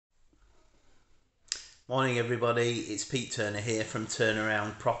Morning everybody, it's Pete Turner here from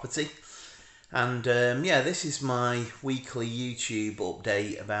Turnaround Property, and yeah, this is my weekly YouTube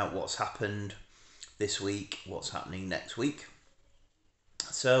update about what's happened this week, what's happening next week.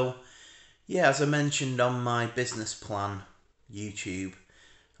 So yeah, as I mentioned on my business plan YouTube,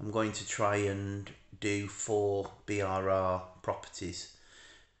 I'm going to try and do 4 BRR properties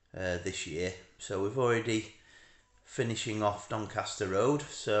this year. So we've already finishing off Doncaster Road,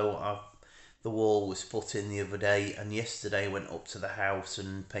 so the wall was put in the other day, and yesterday went up to the house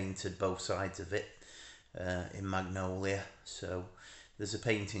and painted both sides of it in magnolia. So there's a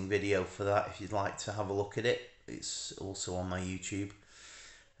painting video for that if you'd like to have a look at it. It's also on my YouTube,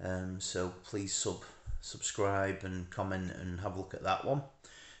 so please subscribe and comment and have a look at that one.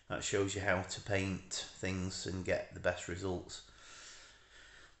 That shows you how to paint things and get the best results.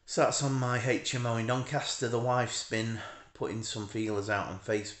 So that's on my HMO in Doncaster. The wife's been putting some feelers out on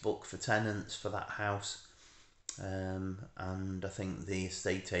Facebook for tenants for that house, and I think the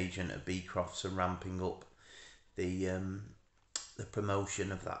estate agent at Beecrofts are ramping up the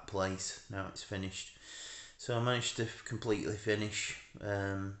promotion of that place now it's finished. So I managed to completely finish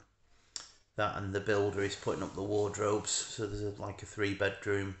that, and the builder is putting up the wardrobes. So there's like a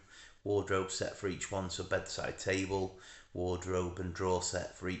 3-bedroom wardrobe set for each one, so bedside table, wardrobe and drawer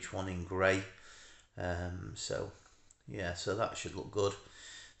set for each one in grey. So yeah, so that should look good.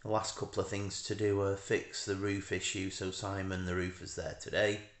 The last couple of things to do are fix the roof issue. So Simon, the roofer's there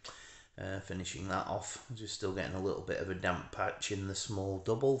today, finishing that off. Just still getting a little bit of a damp patch in the small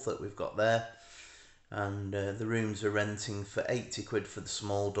double that we've got there. And the rooms are renting for 80 quid for the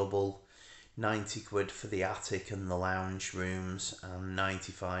small double, 90 quid for the attic and the lounge rooms, and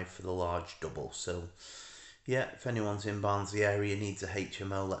 95 for the large double. So yeah, if anyone's in Barnsley area needs a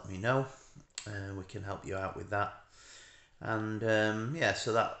HMO, let me know. We can help you out with that. And yeah,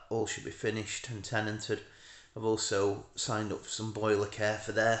 so that all should be finished and tenanted. I've also signed up for some boiler care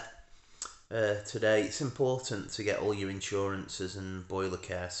for there today. It's important to get all your insurances and boiler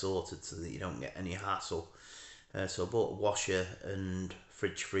care sorted so that you don't get any hassle. So I bought a washer and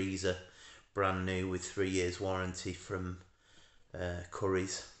fridge freezer, brand new with 3 years warranty from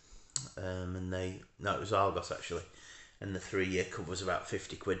Curry's, and it was Argos actually, and the 3-year cover was about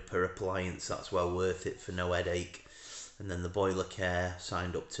 50 quid per appliance. That's well worth it for no headache. And then the boiler care,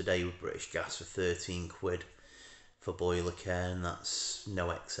 signed up today with British Gas for 13 quid for boiler care, and that's no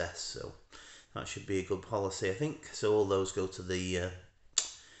excess, so that should be a good policy, I think. So all those go to the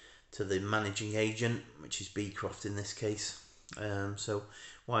managing agent, which is Beecroft in this case. So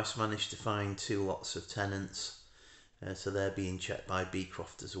wife's managed to find 2 lots of tenants, so they're being checked by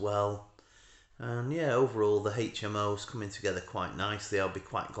Beecroft as well. And yeah, overall the HMO's coming together quite nicely. I'll be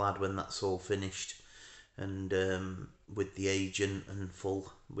quite glad when that's all finished, and with the agent and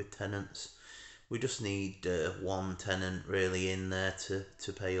full with tenants. We just need 1 tenant really in there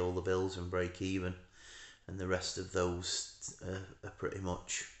to pay all the bills and break even, and the rest of those are pretty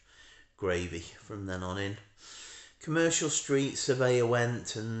much gravy from then on in. Commercial Street surveyor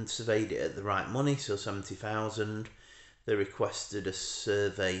went and surveyed it at the right money, so 70,000. They requested a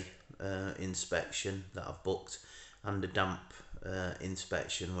survey inspection that I've booked, and a damp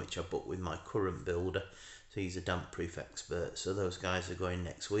inspection which I booked with my current builder. So he's a damp proof expert, so those guys are going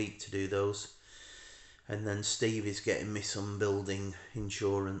next week to do those. And then Steve is getting me some building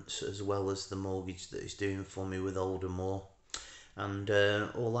insurance as well as the mortgage that he's doing for me with Aldermore, and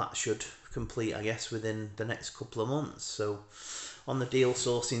all that should complete, I guess, within the next couple of months. So on the deal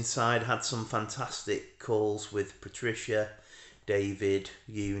sourcing side, had some fantastic calls with Patricia, David,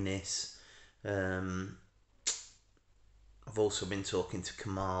 Eunice. I've also been talking to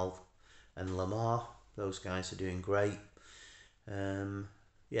Kamal and Lamar. Those guys are doing great.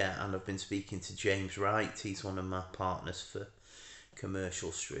 Yeah, and I've been speaking to James Wright. He's one of my partners for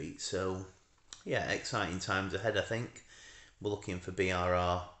Commercial Street. So yeah, exciting times ahead, I think. We're looking for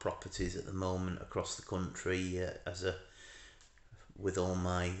BRR properties at the moment across the country with all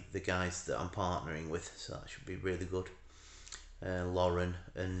the guys that I'm partnering with. So that should be really good. Lauren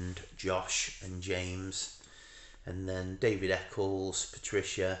and Josh and James, and then David Eccles,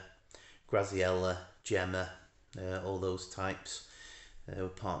 Patricia, Graziella, Gemma, all those types. We're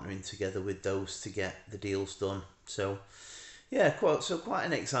partnering together with those to get the deals done. So yeah, quite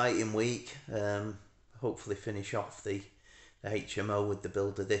an exciting week. Hopefully finish off the HMO with the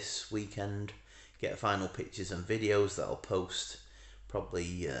builder this weekend. Get final pictures and videos that I'll post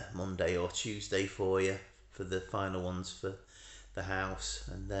probably Monday or Tuesday for you for the final ones for the house,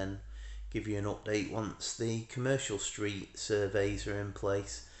 and then give you an update once the Commercial Street surveys are in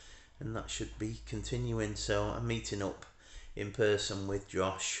place, and that should be continuing. So I'm meeting up in person with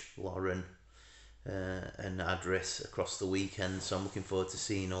Josh, Lauren, and address across the weekend. So I'm looking forward to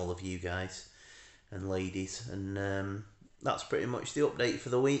seeing all of you guys and ladies. And that's pretty much the update for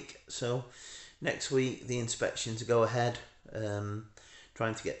the week. So next week the inspections go ahead.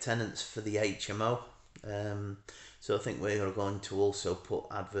 Trying to get tenants for the HMO. So I think we're going to also put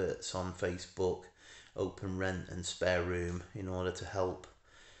adverts on Facebook, open rent and spare room, in order to help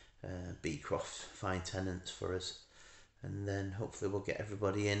Beecroft find tenants for us. And then hopefully we'll get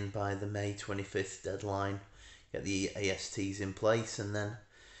everybody in by the May 25th deadline, get the ASTs in place, and then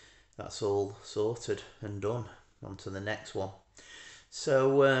that's all sorted and done. On to the next one.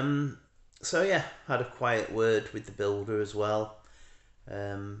 So yeah, had a quiet word with the builder as well.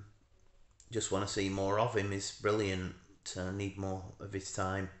 Just want to see more of him. He's brilliant. I need more of his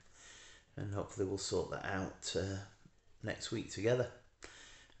time, and hopefully we'll sort that out next week together.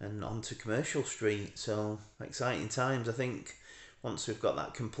 And on to Commercial Street. So exciting times. I think once we've got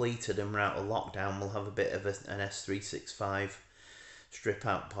that completed and we're out of lockdown, we'll have a bit of an S365 strip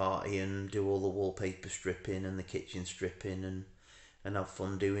out party and do all the wallpaper stripping and the kitchen stripping and have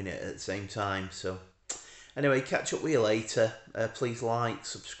fun doing it at the same time. So anyway, catch up with you later. Please like,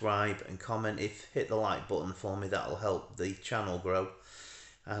 subscribe and comment. Hit the like button for me, that'll help the channel grow.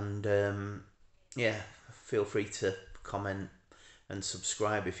 And yeah, feel free to comment and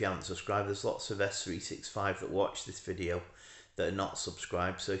subscribe if you haven't subscribed. There's lots of S365 that watch this video that are not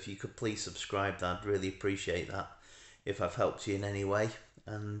subscribed, so if you could please subscribe, I'd really appreciate that if I've helped you in any way.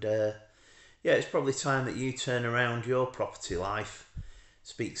 And yeah, it's probably time that you turn around your property life.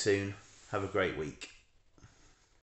 Speak soon. Have a great week.